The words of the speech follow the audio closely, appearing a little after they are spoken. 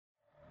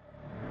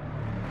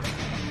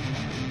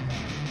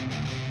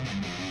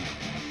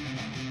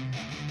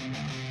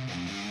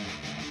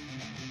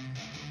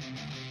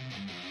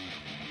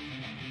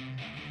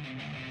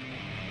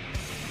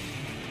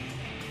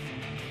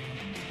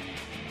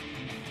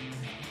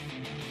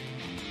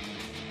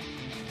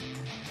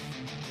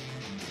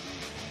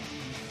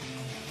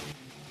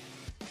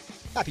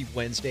Happy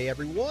Wednesday,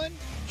 everyone.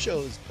 Show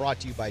is brought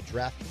to you by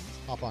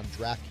DraftKings. Hop on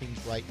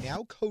DraftKings right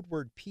now, code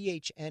word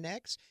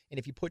PHNX, and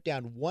if you put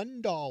down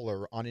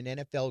 $1 on an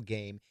NFL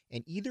game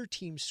and either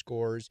team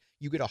scores,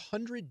 you get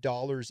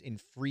 $100 in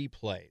free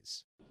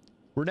plays.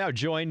 We're now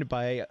joined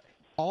by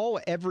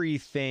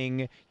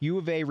everything U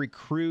of A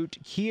recruit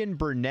Keyan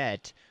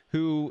Burnett,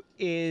 who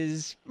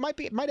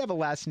might have a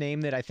last name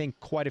that I think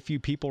quite a few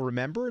people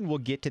remember, and we'll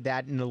get to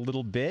that in a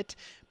little bit.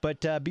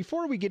 But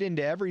before we get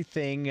into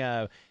everything,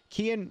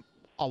 Keyan,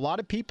 a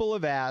lot of people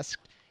have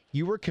asked,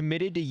 you were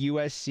committed to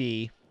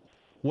USC.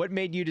 What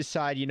made you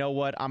decide, you know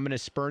what, I'm going to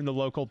spurn the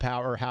local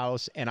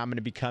powerhouse and I'm going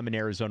to become an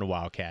Arizona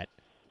Wildcat?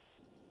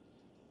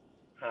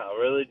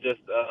 Really just,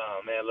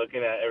 man,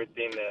 looking at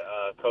everything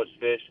that Coach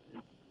Fish,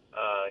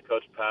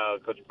 Coach Powell,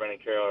 Coach Brennan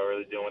Carroll are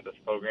really doing with this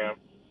program,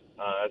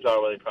 it's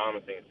all really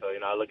promising. So,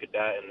 I look at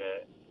that and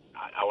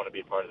I want to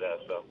be a part of that.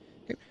 So.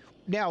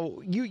 Now,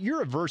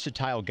 you're a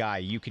versatile guy.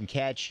 You can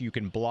catch, you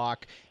can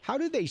block. How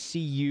do they see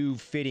you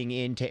fitting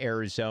into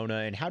Arizona,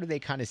 and how do they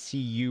kind of see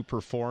you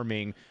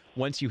performing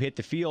once you hit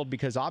the field?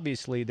 Because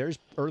obviously there's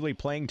early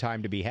playing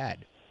time to be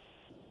had.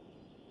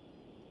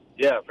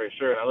 Yeah, for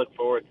sure, and I look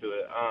forward to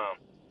it.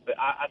 But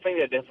I think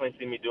they definitely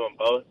see me doing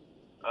both,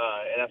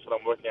 and that's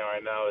what I'm working on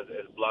right now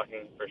is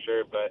blocking for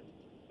sure. But,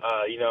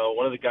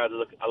 one of the guys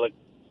I look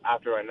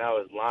after right now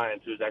is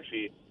Lyons, he's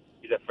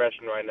a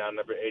freshman right now,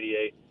 number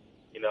 88.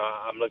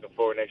 I'm looking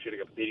forward next year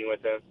to competing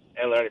with him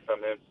and learning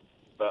from him.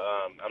 But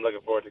I'm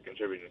looking forward to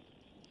contributing.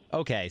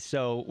 Okay,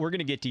 so we're going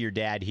to get to your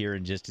dad here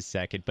in just a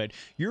second, but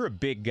you're a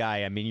big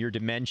guy. I mean, your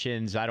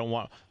dimensions, I don't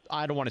want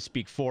to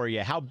speak for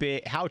you. How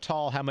big, how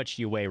tall, how much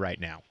do you weigh right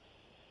now?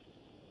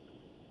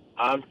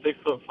 I'm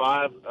 6'5",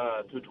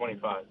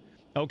 225.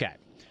 Okay.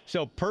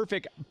 So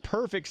perfect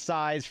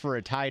size for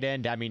a tight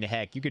end. I mean,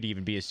 heck, you could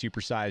even be a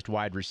supersized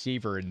wide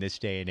receiver in this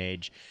day and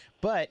age.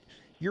 But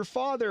your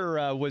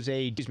father was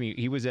a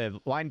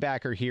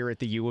linebacker here at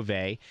the U of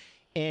A,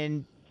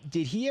 and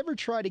did he ever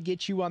try to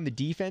get you on the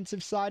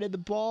defensive side of the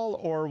ball,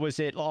 or was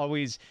it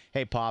always,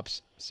 hey,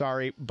 Pops,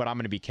 sorry, but I'm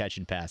going to be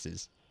catching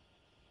passes?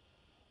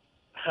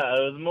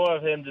 It was more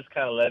of him just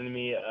kind of letting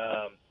me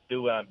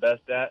do what I'm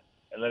best at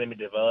and letting me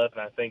develop,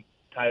 and I think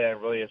tight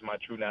end really is my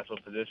true natural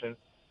position.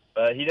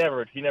 But he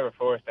never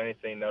forced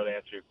anything, no, to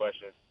answer your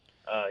question.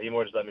 He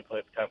more just let me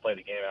play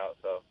the game out,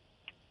 so.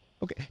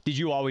 Okay. Did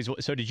you always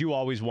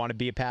want to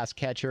be a pass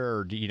catcher,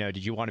 or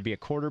did you want to be a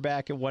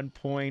quarterback at one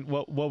point?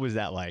 What was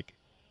that like?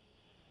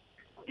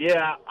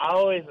 Yeah, I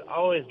always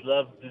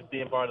loved just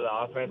being part of the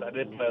offense. I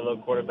did play a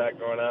little quarterback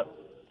growing up,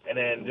 and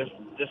then just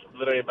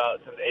literally about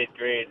since 8th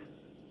grade,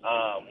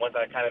 once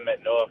I kind of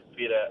met Noah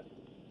Fita,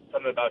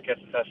 something about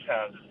catching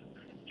touchdowns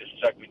just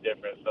struck me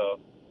different. So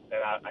then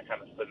I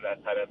kind of slid in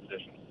that tight end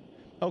position.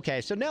 Okay,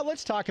 so now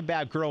let's talk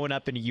about growing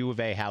up in a U of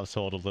A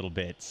household a little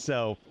bit.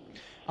 So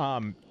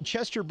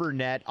Chester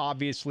Burnett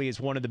obviously is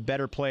one of the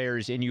better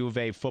players in U of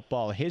A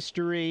football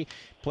history,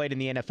 played in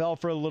the NFL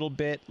for a little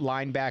bit,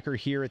 linebacker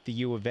here at the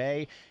U of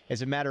A.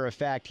 As a matter of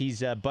fact,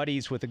 he's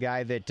buddies with a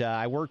guy that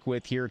I work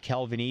with here,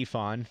 Kelvin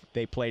Efon.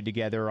 They played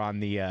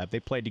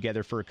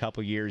together for a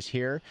couple years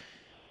here.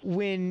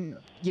 When,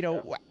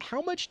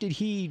 how much did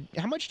he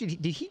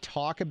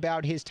talk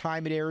about his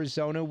time at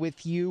Arizona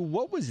with you?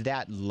 What was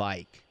that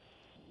like?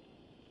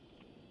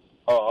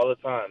 Oh, all the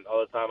time.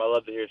 I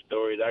love to hear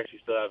stories. I actually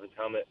still have his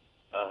helmet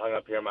hung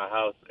up here in my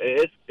house.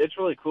 It's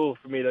really cool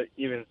for me to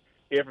even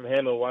hear from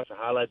him and watch the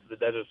highlights of the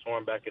Desert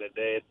Storm back in the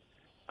day.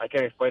 I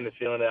can't explain the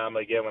feeling that I'm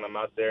going to get when I'm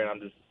out there and I'm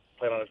just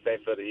playing on the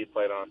same field that he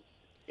played on.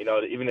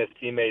 Even his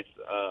teammates,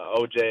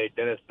 OJ,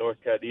 Dennis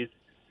Northcutt, these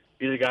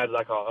are guys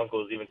I call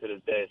uncles even to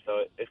this day.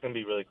 So it's going to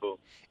be really cool.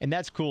 And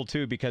that's cool,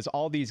 too, because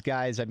all these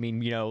guys, I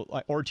mean,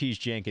 like Ortiz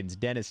Jenkins,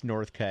 Dennis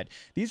Northcutt,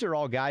 these are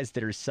all guys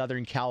that are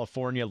Southern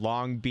California,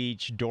 Long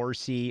Beach,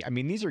 Dorsey. I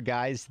mean, these are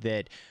guys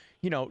that,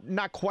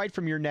 not quite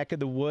from your neck of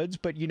the woods,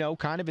 but,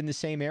 kind of in the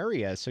same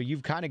area. So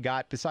you've kind of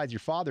got, besides your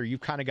father,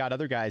 you've kind of got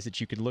other guys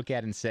that you could look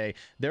at and say,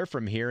 they're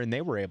from here and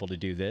they were able to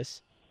do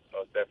this.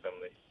 Most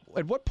definitely.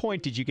 At what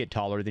point did you get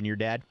taller than your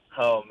dad?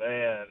 Oh,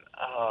 man.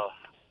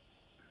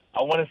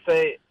 I want to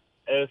say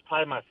it was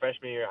probably my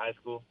freshman year in high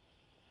school.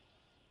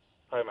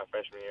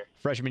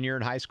 Freshman year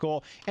in high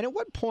school. And at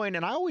what point,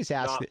 and I always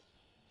ask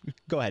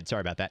go ahead,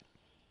 sorry about that.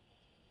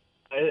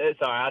 Sorry,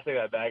 I'll take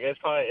that back. It's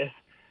probably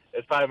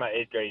my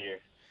 8th grade year.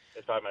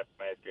 It's probably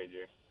my 8th grade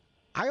year.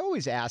 I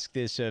always ask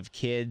this of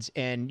kids,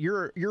 and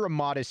you're a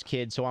modest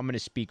kid, so I'm going to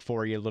speak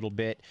for you a little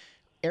bit.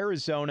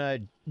 Arizona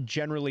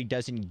generally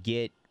doesn't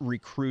get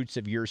recruits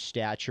of your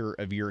stature,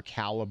 of your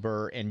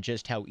caliber, and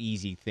just how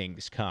easy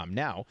things come.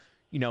 Now,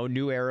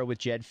 new era with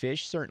Jed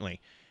Fish, certainly.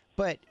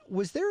 But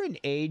was there an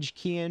age,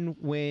 Keyan,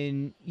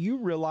 when you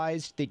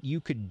realized that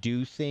you could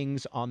do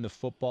things on the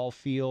football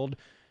field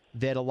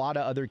that a lot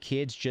of other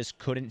kids just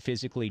couldn't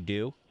physically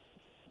do?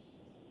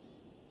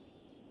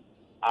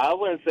 I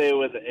wouldn't say it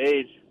was an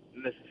age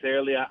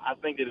necessarily. I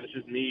think that it's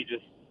just me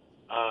just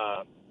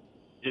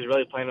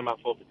really playing to my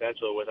full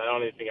potential, which I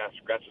don't even think I've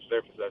scratched the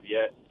surface of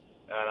yet.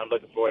 And I'm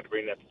looking forward to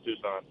bringing that to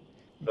Tucson.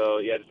 So,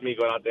 yeah, just me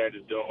going out there and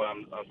just doing what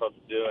I'm supposed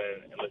to do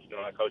and listening to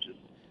my coaches.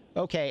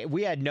 Okay,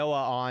 we had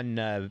Noah on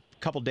a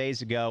couple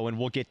days ago, and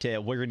we're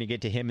going to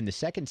get to him in the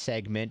second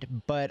segment.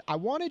 But I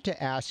wanted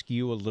to ask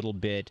you a little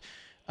bit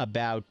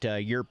about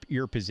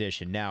your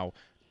position. Now,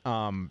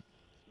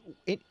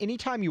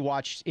 anytime you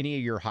watch any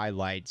of your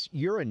highlights,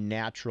 you're a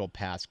natural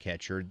pass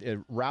catcher.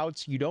 The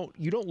routes you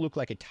don't look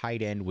like a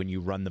tight end when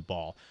you run the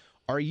ball.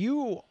 Are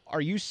you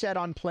set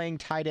on playing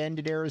tight end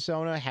at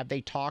Arizona? Have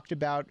they talked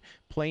about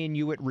playing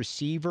you at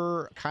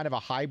receiver, kind of a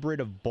hybrid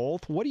of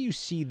both? What do you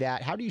see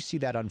that? How do you see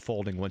that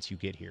unfolding once you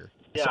get here?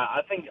 Yeah,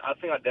 I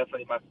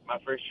definitely my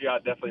first year I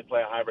definitely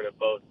play a hybrid of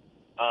both,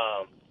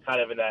 kind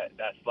of in that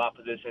slot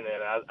position,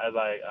 and as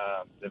I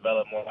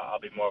develop more, I'll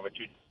be more of a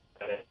true.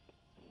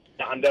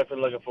 I'm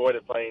definitely looking forward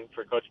to playing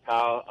for Coach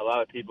Powell. A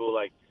lot of people,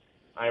 like,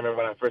 I remember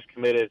when I first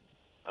committed,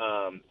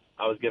 I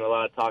was getting a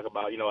lot of talk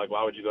about, like,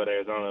 why would you go to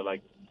Arizona,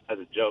 like, as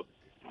a joke.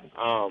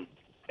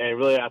 And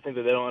really, I think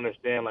that they don't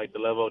understand, like, the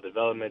level of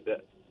development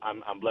that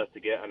I'm blessed to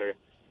get under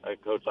a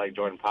coach like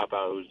Jordan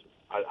Papa,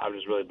 I'm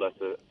just really blessed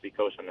to be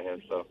coached under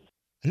him. So.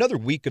 Another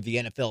week of the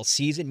NFL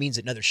season means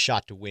another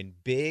shot to win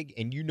big,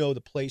 and you know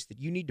the place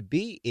that you need to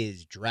be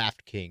is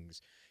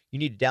DraftKings. You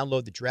need to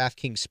download the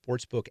DraftKings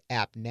Sportsbook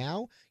app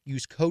now.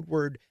 Use code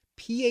word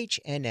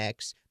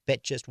PHNX,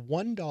 bet just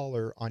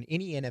 $1 on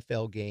any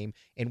NFL game,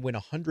 and win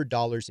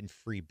 $100 in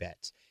free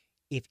bets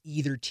if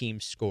either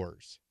team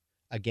scores.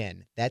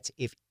 Again, that's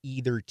if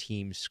either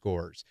team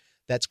scores.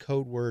 That's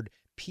code word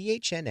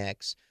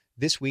PHNX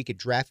this week at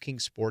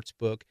DraftKings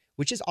Sportsbook,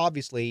 which is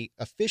obviously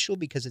official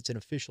because it's an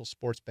official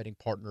sports betting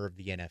partner of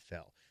the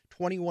NFL.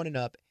 21 and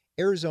up,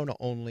 Arizona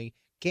only.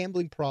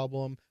 Gambling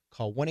problem?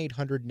 Call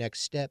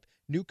 1-800-NEXT-STEP.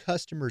 New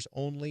customers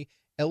only.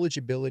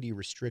 Eligibility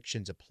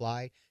restrictions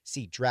apply.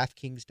 See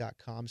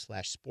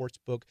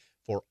DraftKings.com/sportsbook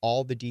for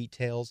all the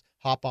details.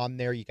 Hop on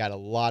there. You got a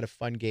lot of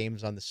fun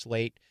games on the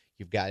slate.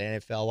 You've got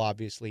NFL,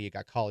 obviously. You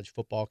got college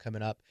football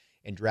coming up.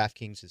 And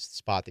DraftKings is the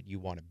spot that you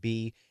want to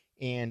be.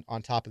 And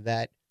on top of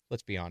that,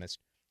 let's be honest,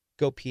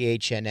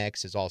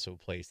 GoPHNX is also a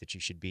place that you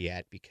should be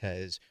at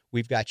because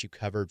we've got you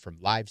covered from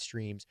live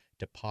streams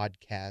to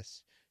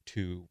podcasts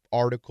to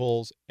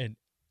articles, and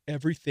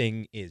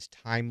everything is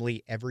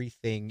timely.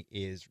 Everything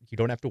is, you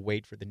don't have to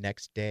wait for the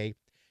next day.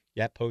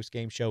 That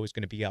post-game show is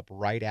going to be up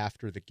right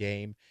after the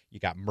game. You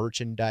got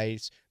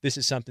merchandise. This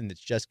is something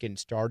that's just getting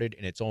started,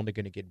 and it's only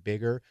going to get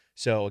bigger.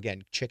 So,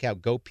 again, check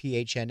out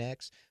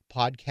GoPHNX,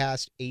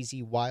 podcast, AZ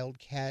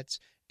Wildcats,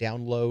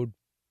 download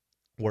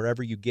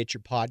wherever you get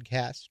your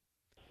podcasts,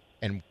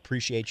 and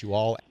appreciate you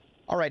all.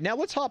 All right, now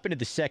let's hop into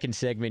the second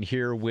segment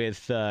here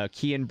with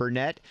Keyan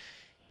Burnett.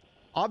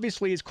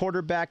 Obviously, his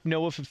quarterback,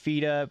 Noah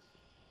Fafita,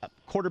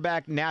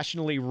 quarterback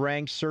nationally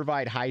ranked,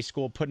 Servite High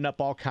School, putting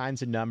up all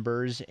kinds of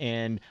numbers,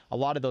 and a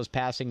lot of those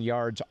passing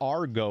yards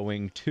are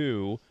going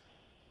to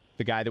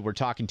the guy that we're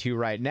talking to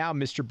right now,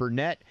 Mr.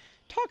 Burnett.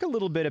 Talk a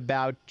little bit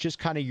about just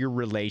kind of your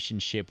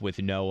relationship with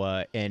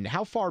Noah and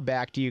how far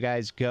back do you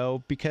guys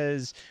go?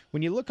 Because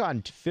when you look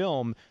on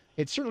film,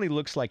 it certainly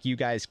looks like you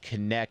guys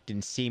connect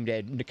and seem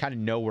to kind of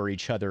know where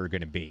each other are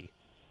going to be.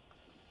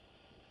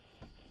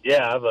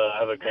 Yeah, I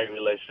have a great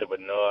relationship with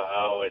Noah.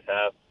 I always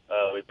have.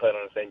 We played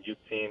on the same youth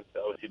team,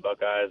 the OC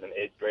Buckeyes, in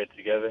 8th grade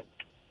together.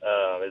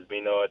 It's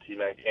me, Noah,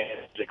 T-Mac,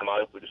 and Jacob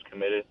Malik, who just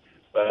committed.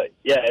 But,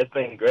 yeah, it's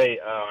been great.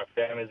 Our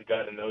families have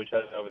gotten to know each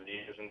other over the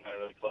years and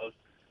gotten really close.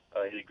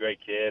 He's a great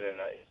kid, and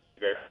he's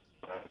great.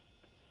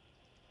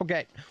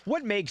 Okay,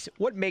 what makes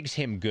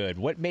him good?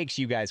 What makes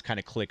you guys kind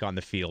of click on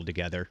the field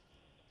together?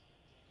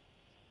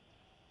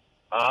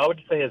 I would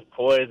just say his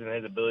poise and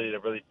his ability to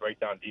really break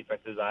down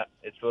defenses.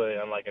 It's really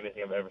unlike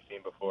anything I've ever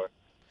seen before.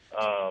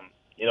 A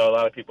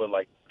lot of people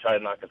try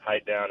to knock his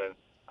height down, and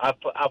I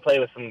play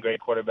with some great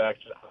quarterbacks.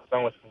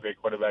 I'm with some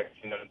great quarterbacks,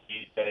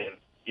 DJ and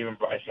even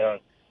Bryce Young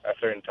at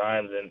certain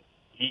times, and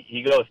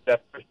he goes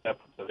step for step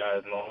with the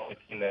guys, and the only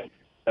thing that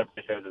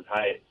separates his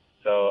height.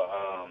 So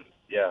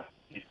yeah,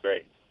 he's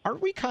great.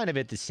 Aren't we kind of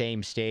at the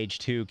same stage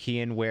too,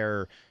 Keyan,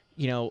 where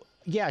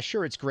yeah,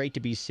 sure, it's great to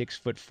be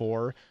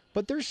 6'4",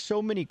 but there's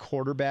so many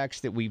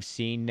quarterbacks that we've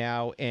seen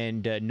now,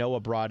 and Noah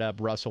brought up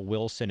Russell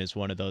Wilson as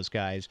one of those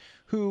guys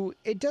who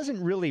it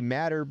doesn't really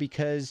matter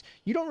because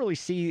you don't really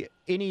see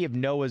any of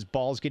Noah's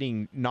balls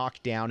getting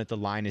knocked down at the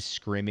line of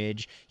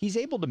scrimmage. He's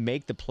able to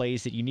make the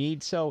plays that you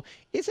need. So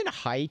isn't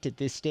height at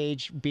this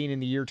stage, being in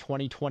the year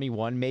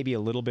 2021, maybe a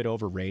little bit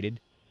overrated?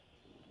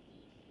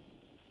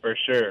 For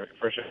sure.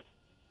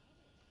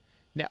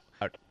 Now,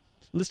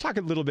 let's talk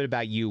a little bit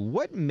about you.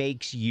 What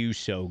makes you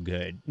so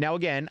good? Now,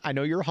 again, I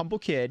know you're a humble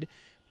kid,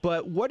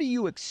 but what do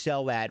you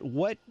excel at?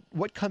 What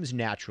comes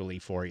naturally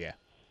for you?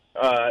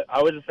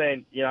 I was just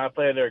saying, I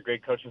play under a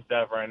great coaching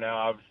staff right now.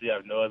 Obviously, I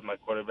have Noah as my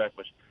quarterback,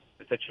 which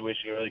the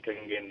situation really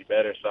couldn't get any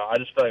better. So I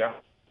just feel like,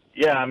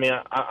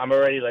 I'm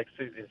already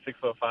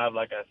 6'5",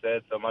 like I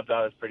said. So my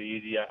job is pretty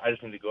easy. I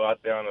just need to go out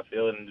there on the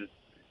field and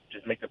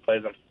just make the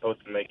plays I'm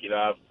supposed to make.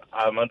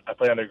 I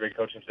play under a great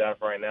coaching staff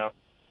right now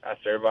at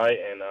Servite,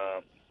 and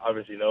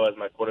obviously Noah as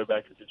my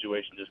quarterback, the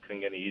situation just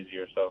couldn't get any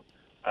easier. So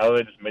I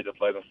really just made the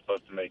plays I'm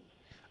supposed to make.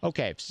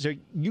 Okay, so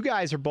you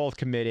guys are both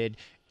committed.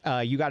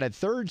 You got a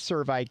third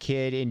Servite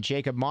kid in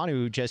Jacob Manu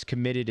who just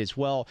committed as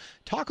well.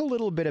 Talk a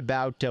little bit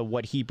about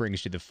what he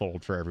brings to the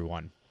fold for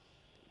everyone.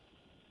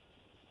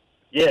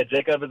 Yeah,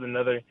 Jacob is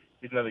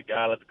he's another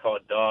guy I like to call a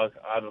dog.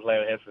 I've been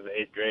playing with him since the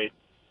 8th grade.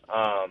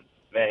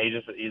 Man,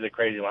 he's a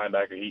crazy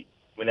linebacker.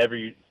 Whenever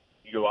you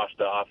watch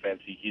the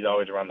offense, he's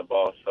always around the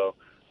ball. So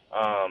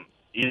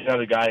he's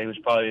another guy who's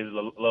probably a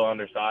little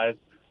undersized,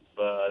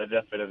 but it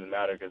definitely doesn't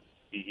matter because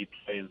he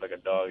plays like a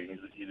dog.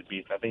 He's a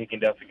beast. I think he can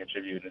definitely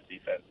contribute in this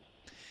defense.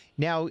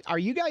 Now, are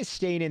you guys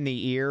staying in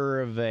the ear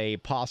of a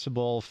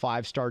possible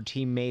 5-star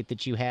teammate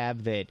that you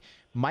have that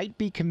might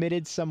be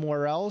committed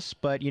somewhere else,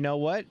 but you know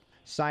what?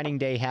 Signing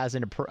day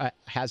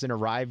hasn't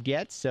arrived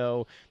yet,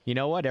 so you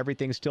know what?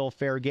 Everything's still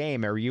fair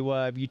game. Are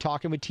you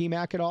talking with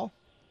T-Mac at all?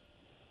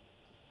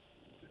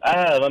 I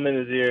have. I'm in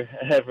his ear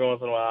every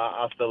once in a while.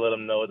 I'll still let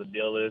him know what the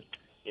deal is.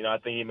 I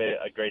think he made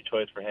a great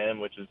choice for him,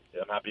 which is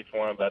I'm happy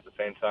for him. But at the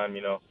same time,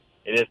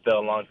 it is still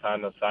a long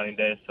time of signing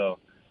day, so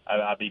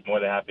I'd be more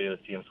than happy to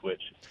see him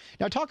switch.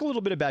 Now, talk a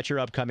little bit about your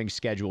upcoming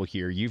schedule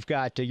here. You've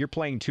got you're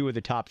playing 2 of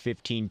the top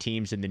 15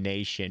 teams in the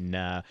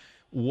nation.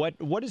 What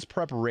does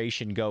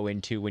preparation go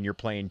into when you're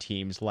playing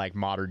teams like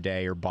Mater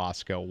Dei or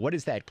Bosco?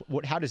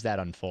 How does that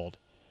unfold?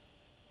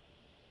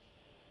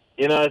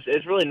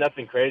 It's really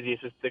nothing crazy.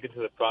 It's just sticking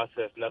to the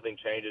process. Nothing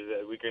changes.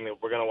 We're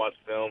gonna watch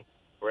film.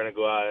 We're gonna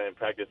go out and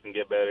practice and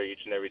get better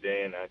each and every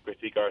day and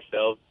critique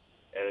ourselves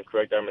and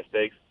correct our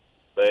mistakes.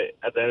 But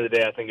at the end of the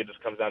day, I think it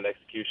just comes down to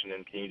execution.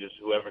 And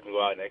whoever can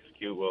go out and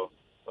execute will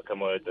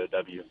come away with the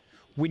W.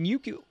 When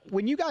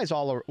you guys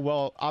all are,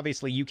 well,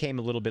 obviously you came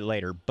a little bit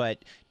later,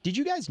 but did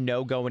you guys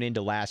know going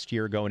into last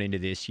year, going into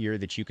this year,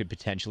 that you could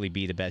potentially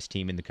be the best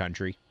team in the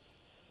country?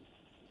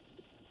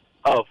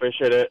 Oh, for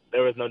sure.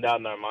 There was no doubt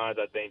in our minds.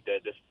 I think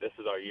that this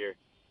is our year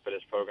for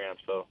this program.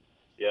 So,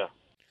 yeah.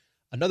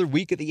 Another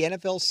week of the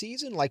NFL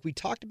season, like we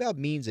talked about,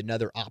 means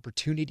another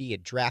opportunity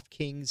at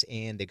DraftKings,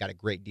 and they got a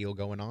great deal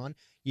going on.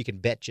 You can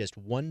bet just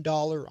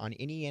 $1 on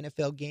any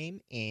NFL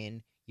game,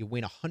 and you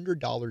win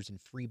 $100 in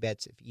free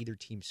bets if either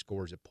team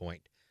scores a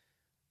point.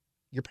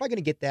 You're probably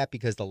going to get that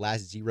because the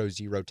last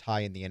 0-0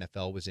 tie in the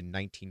NFL was in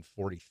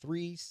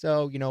 1943.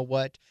 So, you know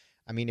what?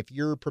 I mean, if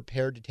you're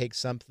prepared to take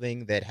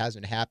something that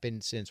hasn't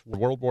happened since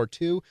World War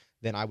II,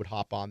 then I would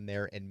hop on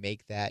there and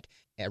make that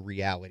a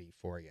reality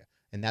for you.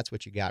 And that's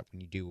what you got when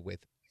you do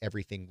with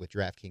everything with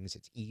DraftKings.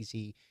 It's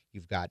easy.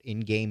 You've got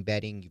in-game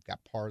betting. You've got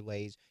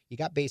parlays. You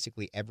got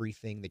basically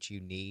everything that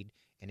you need.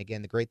 And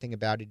again, the great thing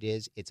about it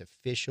is it's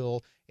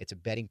official. It's a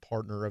betting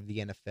partner of the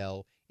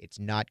NFL. It's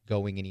not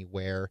going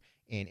anywhere.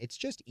 And it's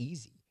just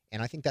easy.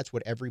 And I think that's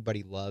what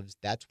everybody loves.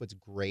 That's what's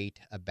great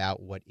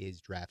about what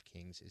is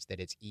DraftKings, is that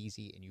it's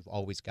easy and you've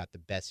always got the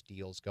best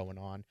deals going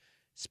on.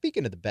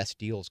 Speaking of the best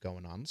deals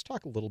going on, let's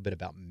talk a little bit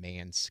about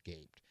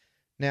Manscaped.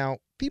 Now,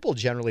 people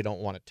generally don't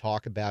want to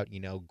talk about,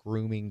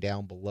 grooming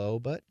down below,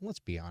 but let's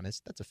be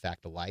honest, that's a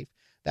fact of life.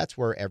 That's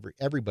where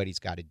everybody's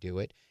got to do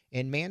it.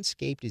 And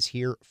Manscaped is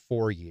here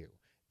for you.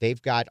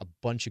 They've got a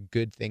bunch of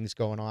good things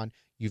going on.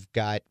 You've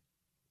got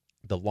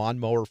the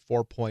Lawnmower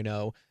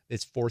 4.0.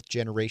 This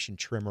 4th-generation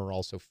trimmer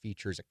also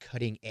features a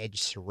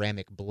cutting-edge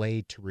ceramic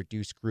blade to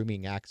reduce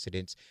grooming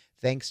accidents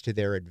thanks to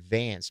their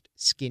advanced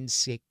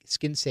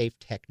skin-safe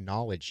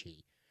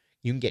technology.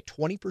 You can get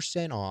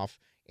 20% off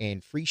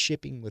and free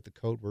shipping with the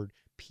code word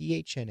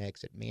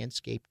PHNX at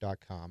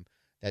manscaped.com.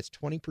 That's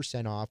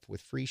 20% off with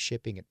free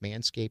shipping at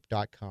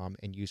manscaped.com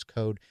and use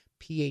code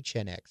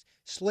PHNX.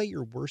 Slay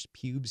your worst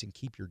pubes and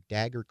keep your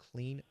dagger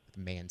clean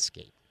with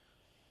Manscaped.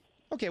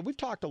 Okay, we've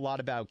talked a lot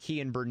about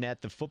Keyan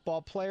Burnett, the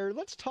football player.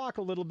 Let's talk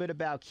a little bit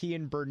about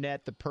Keyan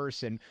Burnett, the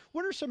person.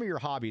 What are some of your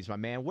hobbies, my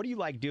man? What do you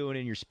like doing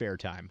in your spare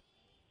time?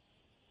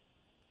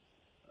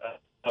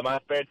 My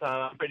spare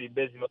time, I'm pretty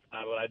busy most of the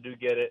time, but I do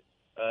get it.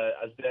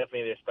 I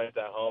definitely either spend it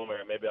at home or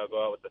maybe I'll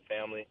go out with the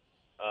family.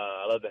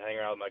 I love to hang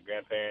around with my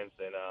grandparents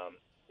and,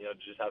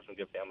 just have some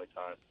good family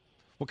time.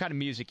 What kind of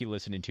music you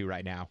listening to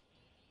right now?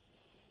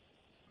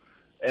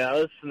 And I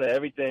listen to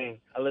everything.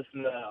 I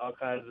listen to all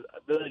kinds of,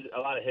 really a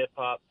lot of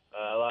hip-hop,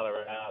 a lot of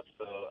rap,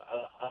 so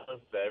I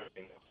listen to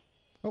everything.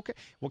 Okay.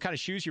 What kind of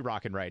shoes you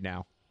rocking right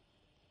now?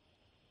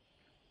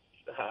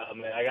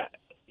 Man,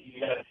 you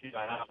got to see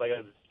my house. I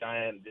got this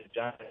giant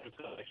shoe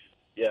collection.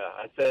 Yeah,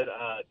 I said,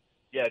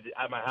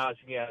 at my house,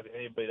 you can have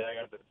anybody that I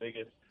got the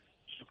biggest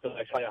shoe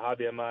collection. Like a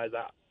hobby of mine is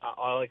I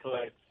only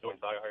collect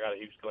Jordans. I got a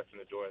huge collection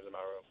of Jordans in my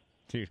room.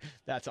 Dude,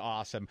 that's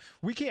awesome.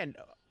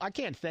 I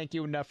can't thank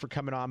you enough for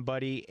coming on,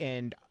 buddy.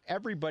 And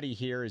everybody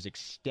here is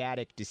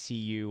ecstatic to see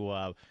you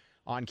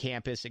on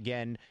campus.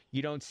 Again,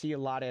 you don't see a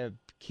lot of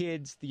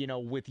kids,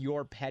 with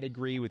your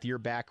pedigree, with your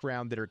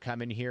background that are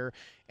coming here.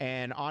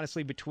 And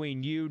honestly,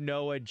 between you,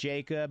 Noah,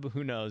 Jacob,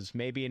 who knows,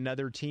 maybe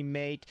another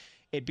teammate,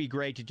 it'd be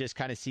great to just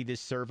kind of see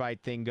this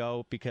Servite thing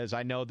go, because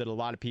I know that a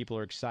lot of people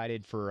are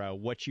excited for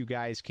what you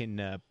guys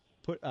can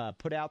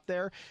put out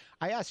there.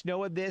 I asked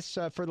Noah this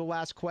for the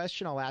last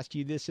question. I'll ask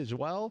you this as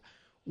well.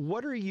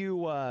 What are you?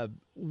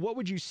 What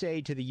would you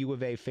say to the U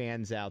of A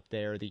fans out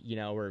there that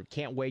or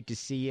can't wait to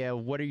see you?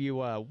 What are you?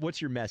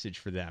 What's your message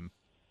for them?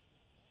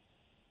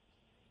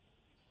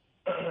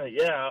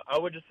 Yeah, I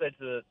would just say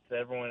to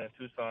everyone in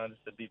Tucson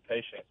just to be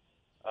patient.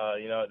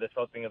 This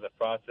whole thing is a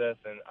process,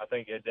 and I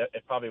think it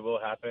probably will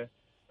happen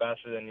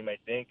faster than you may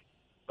think.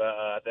 But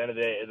at the end of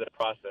the day, it's a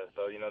process.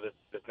 So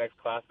this next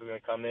class is going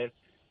to come in,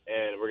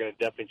 and we're going to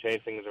definitely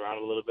change things around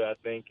a little bit, I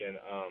think. And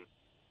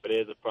but it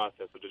is a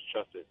process, so just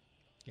trust it.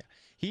 Yeah.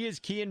 He is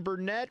Keyan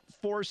Burnett,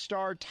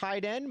 4-star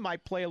tight end,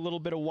 might play a little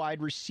bit of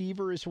wide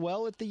receiver as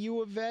well at the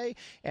U of A.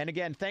 And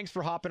again, thanks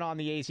for hopping on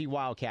the AZ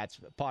Wildcats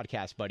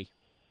podcast, buddy.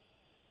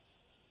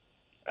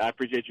 I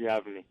appreciate you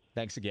having me.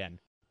 Thanks again.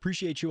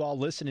 Appreciate you all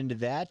listening to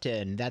that,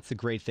 and that's the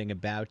great thing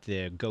about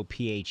the Go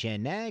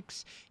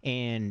PHNX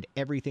and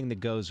everything that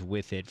goes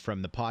with it,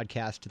 from the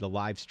podcast to the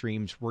live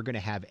streams. We're going to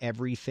have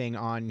everything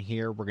on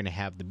here. We're going to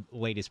have the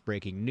latest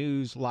breaking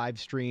news, live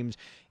streams,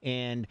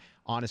 and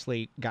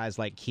honestly, guys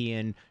like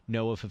Keyan,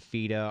 Noah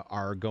Fafita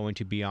are going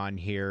to be on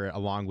here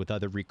along with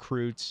other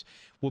recruits.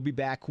 We'll be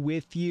back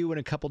with you in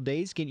a couple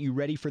days, getting you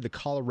ready for the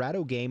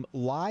Colorado game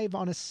live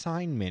on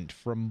assignment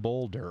from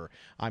Boulder.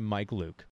 I'm Mike Luke.